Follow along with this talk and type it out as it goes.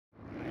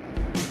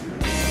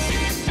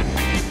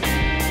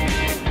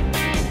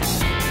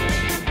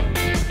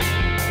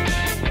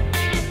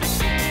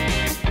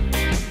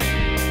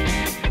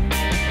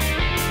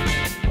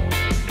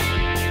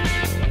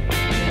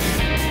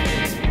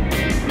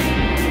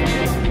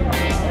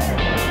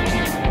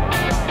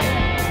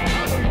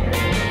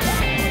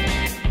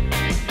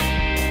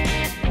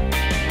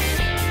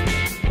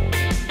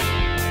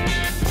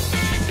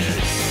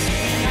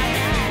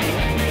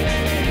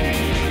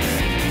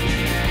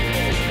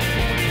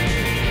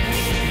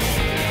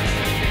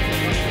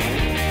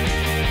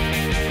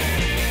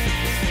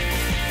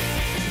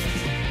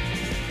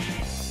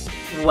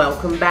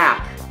welcome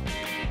back.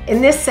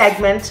 In this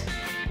segment,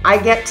 I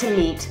get to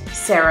meet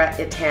Sarah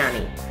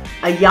Itani,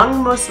 a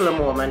young Muslim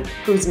woman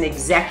who's an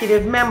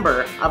executive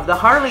member of the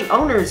Harley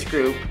Owners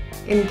Group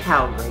in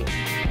Calgary.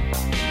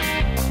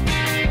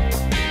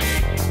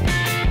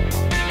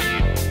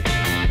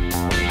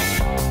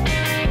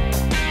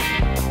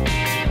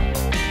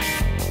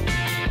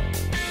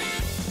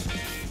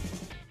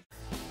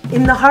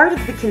 In the heart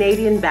of the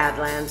Canadian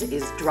Badlands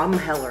is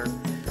Drumheller,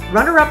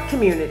 runner-up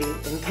community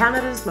in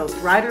Canada's most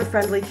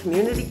rider-friendly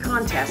community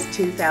contest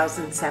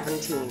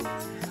 2017.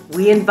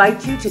 We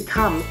invite you to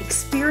come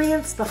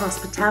experience the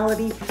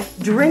hospitality,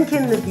 drink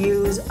in the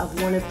views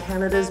of one of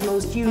Canada's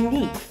most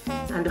unique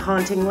and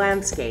haunting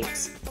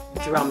landscapes,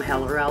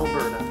 Drumheller,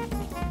 Alberta.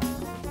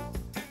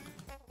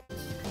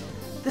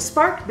 The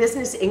Spark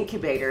Business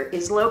Incubator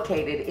is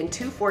located in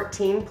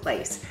 214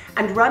 Place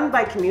and run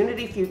by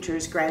Community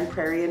Futures Grand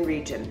Prairie and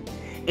Region.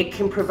 It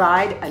can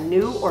provide a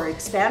new or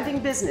expanding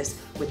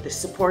business with the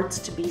supports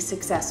to be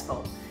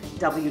successful.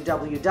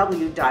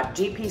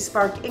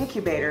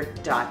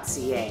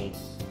 www.gpsparkincubator.ca.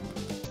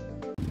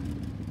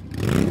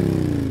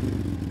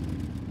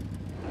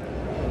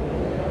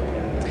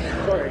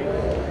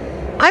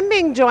 I'm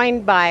being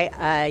joined by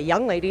a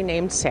young lady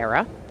named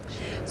Sarah.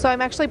 So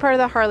I'm actually part of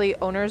the Harley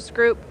Owners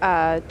Group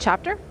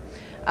chapter.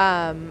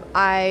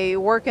 I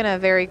work in a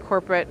very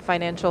corporate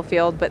financial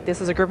field, but this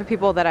is a group of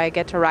people that I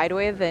get to ride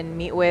with and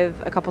meet with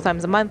a couple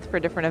times a month for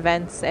different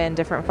events and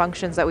different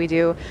functions that we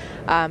do.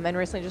 And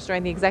recently just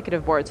joined the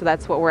executive board, so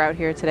that's what we're out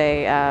here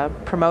today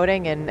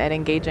promoting and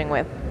engaging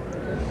with.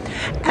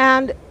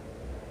 And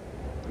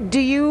do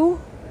you,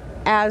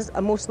 as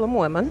a Muslim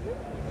woman,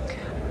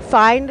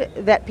 find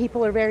that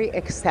people are very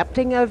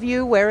accepting of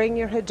you wearing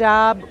your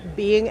hijab,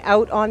 being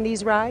out on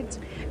these rides?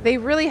 They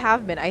really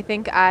have been. I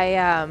think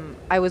I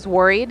was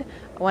worried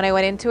when I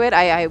went into it.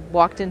 I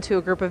walked into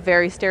a group of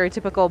very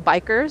stereotypical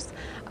bikers,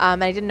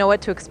 and I didn't know what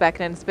to expect.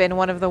 And it's been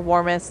one of the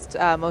warmest,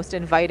 most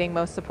inviting,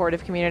 most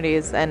supportive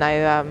communities, and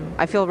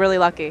I feel really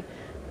lucky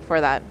for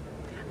that.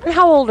 And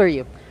how old are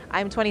you?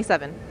 I'm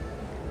 27.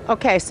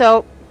 Okay,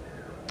 so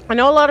I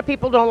know a lot of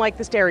people don't like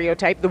the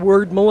stereotype, the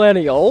word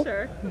millennial,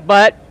 Sure.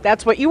 But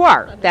that's what you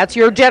are. That's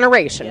your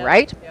generation, Yep,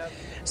 right? yep.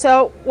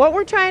 So what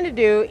we're trying to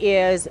do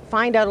is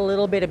find out a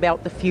little bit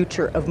about the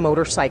future of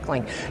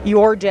motorcycling.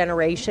 Your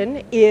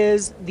generation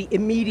is the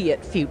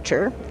immediate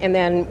future, and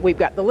then we've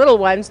got the little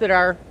ones that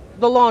are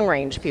the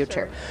long-range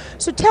future. Sure.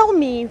 So tell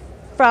me,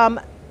 from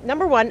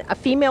number one, a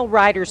female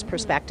rider's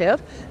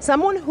perspective,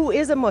 someone who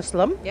is a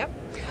Muslim, Yep.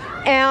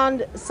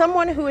 and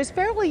someone who is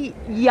fairly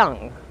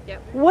young,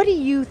 Yep. what do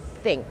you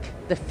think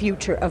the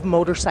future of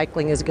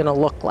motorcycling is going to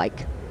look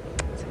like?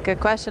 Good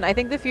question. I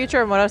think the future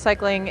of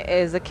motorcycling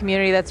is a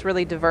community that's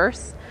really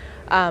diverse,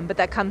 but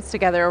that comes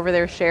together over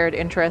their shared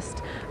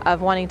interest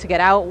of wanting to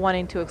get out,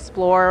 wanting to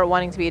explore,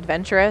 wanting to be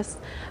adventurous.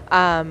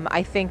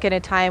 I think in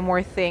a time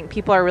where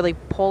people are really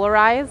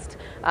polarized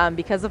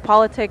because of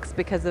politics,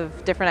 because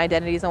of different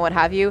identities and what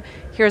have you,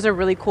 here's a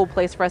really cool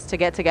place for us to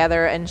get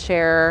together and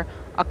share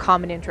a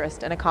common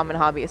interest and a common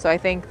hobby. So I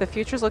think the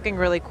future's looking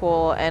really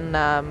cool and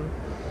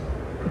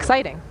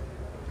exciting.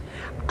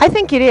 I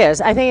think it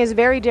is. I think it's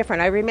very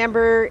different. I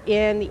remember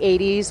in the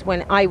 80s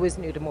when I was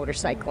new to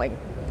motorcycling,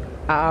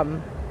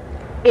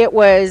 it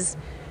was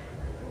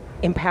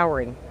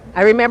empowering.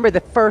 I remember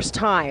the first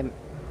time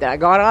that I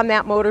got on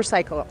that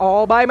motorcycle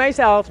all by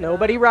myself,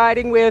 nobody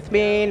riding with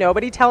me,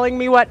 nobody telling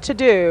me what to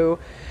do,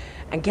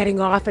 and getting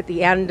off at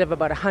the end of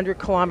about a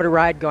 100-kilometer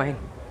ride going,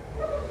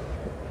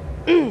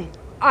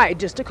 I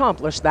just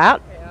accomplished that.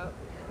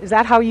 Is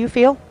that how you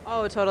feel?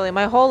 Oh, totally.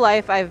 My whole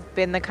life, I've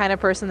been the kind of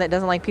person that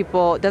doesn't let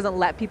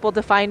people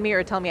define me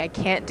or tell me I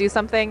can't do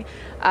something.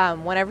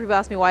 Whenever people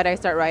ask me why did I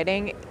start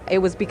riding, it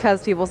was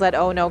because people said,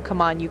 oh no,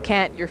 come on, you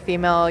can't, you're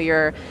female,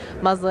 you're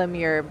Muslim,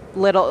 you're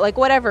little, like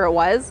whatever it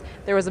was.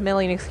 There was a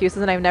million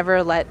excuses and I've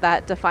never let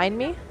that define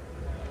me.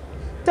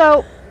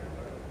 So,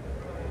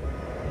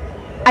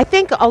 I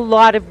think a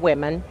lot of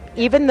women,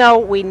 even though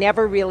we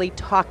never really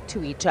talked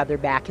to each other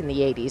back in the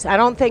 80s, I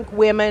don't think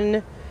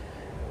women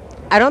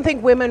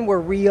were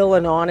real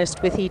and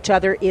honest with each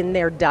other in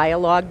their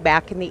dialogue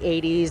back in the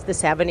 80s, the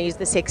 70s,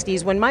 the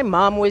 60s. When my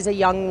mom was a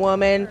young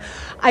woman,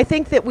 I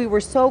think that we were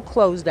so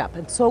closed up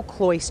and so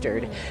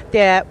cloistered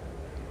that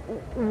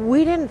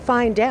we didn't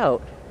find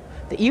out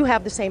that you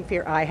have the same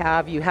fear I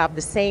have, you have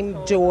the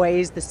same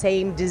joys, the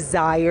same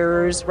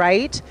desires,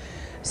 right?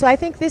 So I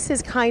think this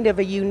is kind of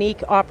a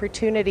unique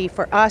opportunity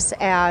for us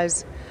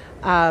as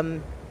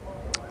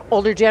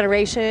older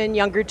generation,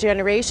 younger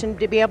generation,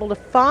 to be able to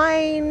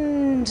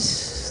find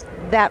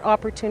that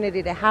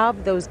opportunity to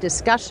have those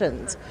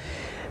discussions.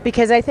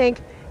 Because I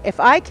think if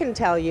I can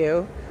tell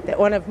you that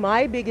one of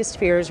my biggest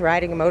fears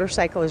riding a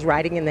motorcycle is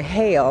riding in the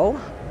hail,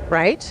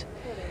 right?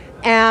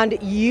 And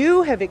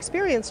you have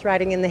experienced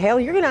riding in the hail,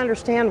 you're going to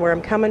understand where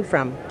I'm coming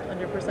from.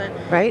 100%.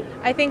 100%. right?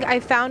 I think I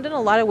found in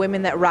a lot of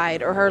women that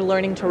ride or are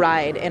learning to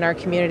ride in our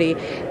community,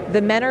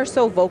 the men are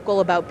so vocal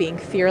about being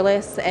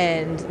fearless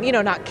and, you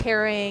know, not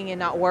caring and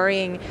not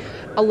worrying.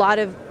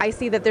 I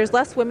see that there's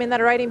less women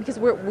that are riding because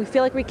we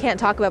feel like we can't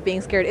talk about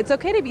being scared. It's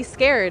okay to be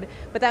scared,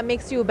 but that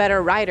makes you a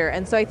better rider.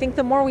 And so I think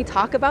the more we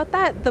talk about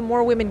that, the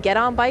more women get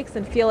on bikes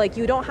and feel like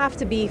you don't have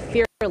to be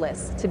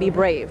fearless to be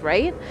brave,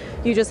 right?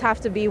 You just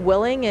have to be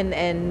willing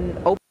and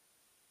open.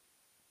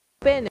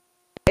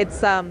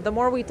 It's the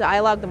more we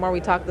dialogue, the more we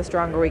talk, the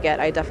stronger we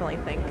get, I definitely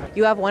think.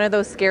 You have one of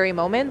those scary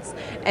moments,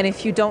 and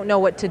if you don't know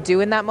what to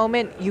do in that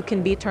moment, you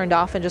can be turned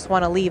off and just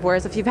want to leave.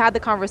 Whereas if you've had the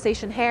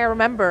conversation, hey, I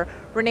remember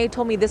Renee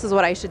told me this is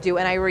what I should do,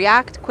 and I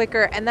react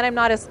quicker, and then I'm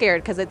not as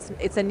scared because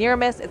it's a near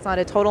miss, it's not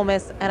a total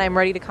miss, and I'm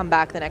ready to come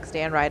back the next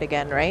day and ride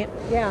again, right?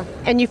 Yeah.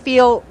 And you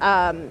feel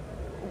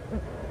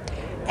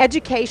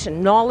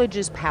education, knowledge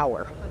is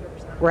power,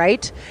 100%.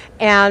 right?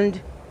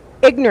 And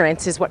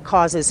ignorance is what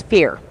causes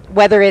fear.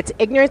 Whether it's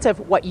ignorance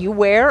of what you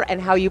wear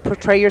and how you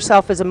portray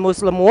yourself as a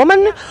Muslim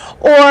woman,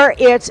 or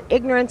it's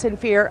ignorance and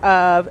fear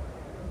of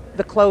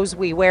the clothes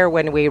we wear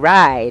when we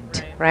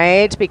ride,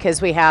 right?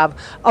 Because we have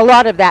a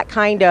lot of that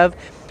kind of,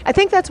 I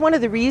think that's one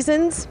of the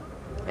reasons,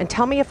 and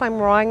tell me if I'm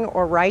wrong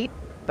or right,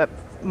 but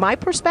my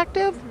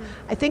perspective,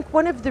 I think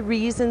one of the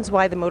reasons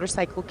why the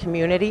motorcycle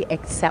community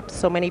accepts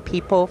so many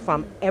people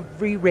from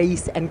every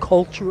race and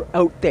culture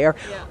out there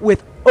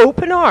with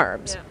open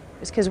arms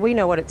is because we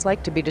know what it's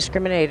like to be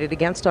discriminated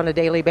against on a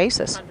daily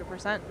basis.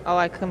 100%. Oh,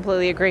 I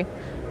completely agree.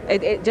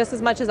 It just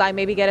as much as I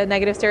maybe get a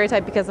negative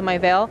stereotype because of my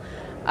veil,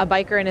 a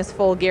biker in his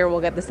full gear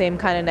will get the same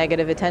kind of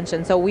negative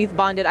attention. So I've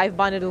bonded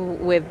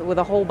with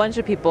a whole bunch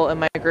of people in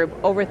my group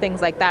over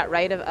things like that,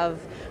 right?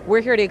 Of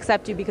we're here to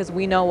accept you because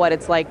we know what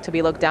it's like to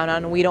be looked down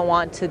on. We don't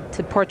want to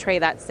portray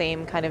that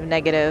same kind of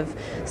negative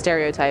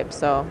stereotype.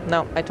 So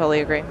no, I totally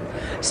agree.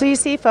 So you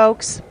see,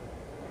 folks,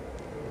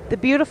 the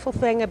beautiful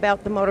thing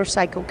about the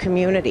motorcycle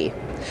community,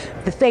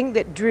 the thing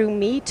that drew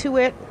me to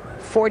it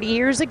 40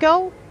 years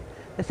ago,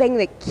 the thing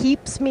that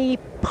keeps me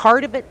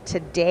part of it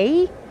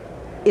today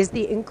is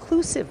the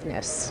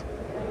inclusiveness.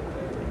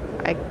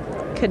 I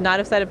could not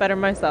have said it better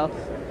myself.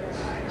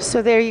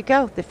 So there you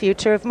go, the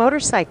future of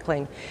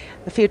motorcycling.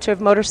 The future of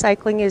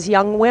motorcycling is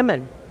young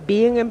women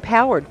being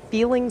empowered,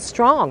 feeling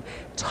strong,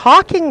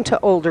 talking to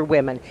older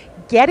women,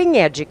 getting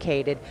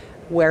educated,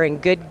 wearing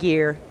good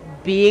gear,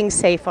 being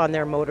safe on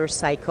their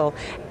motorcycle,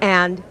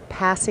 and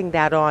passing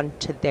that on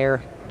to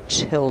their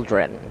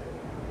children.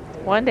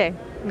 One day,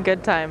 in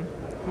good time,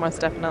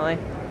 most definitely.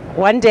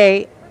 One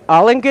day,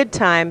 all in good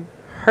time,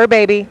 her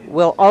baby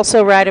will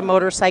also ride a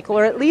motorcycle,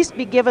 or at least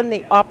be given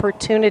the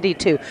opportunity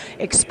to,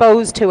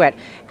 exposed to it.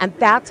 And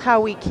that's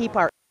how we keep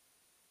our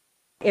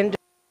industry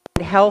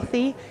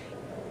healthy.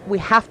 We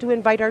have to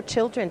invite our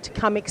children to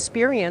come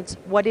experience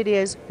what it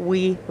is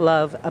we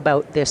love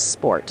about this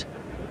sport.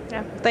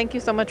 Yeah, thank you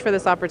so much for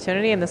this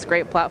opportunity and this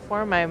great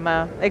platform. I'm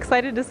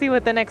excited to see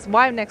what the next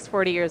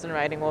 40 years in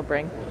riding will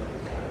bring.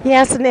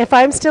 Yes, and if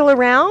I'm still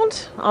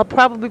around, I'll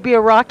probably be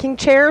a rocking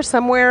chair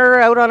somewhere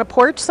out on a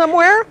porch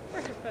somewhere.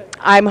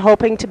 I'm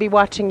hoping to be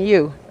watching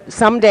you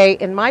someday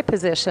in my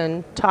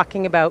position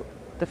talking about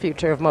the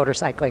future of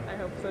motorcycling. I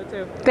hope so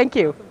too. Thank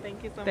you. Awesome.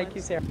 Thank you so much. Thank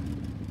you, Sarah.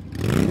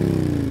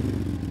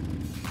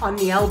 On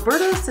the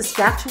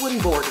Alberta-Saskatchewan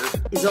border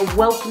is a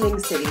welcoming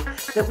city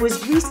that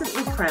was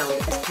recently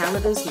crowned as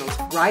Canada's most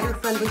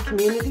rider-friendly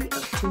community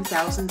of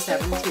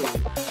 2017,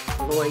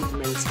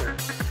 Lloydminster.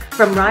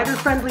 From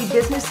rider-friendly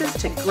businesses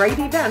to great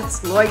events,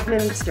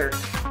 Lloydminster,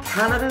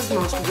 Canada's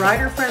most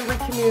rider-friendly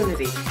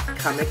community.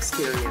 Come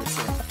experience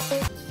it.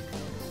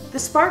 The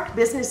Spark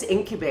Business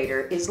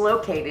Incubator is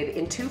located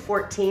in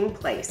 214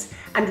 Place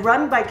and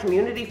run by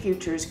Community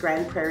Futures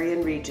Grand Prairie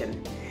and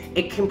Region.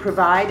 It can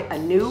provide a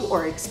new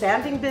or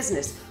expanding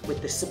business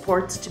with the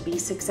supports to be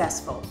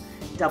successful.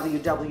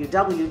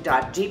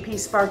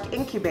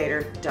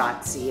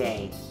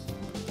 www.gpsparkincubator.ca.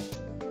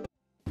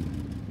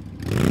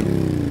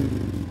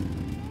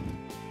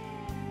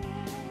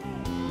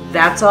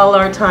 That's all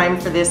our time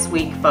for this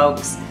week,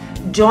 folks.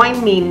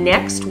 Join me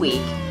next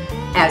week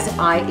as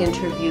I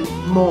interview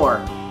more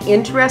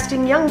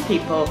interesting young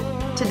people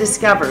to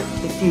discover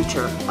the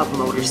future of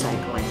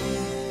motorcycling.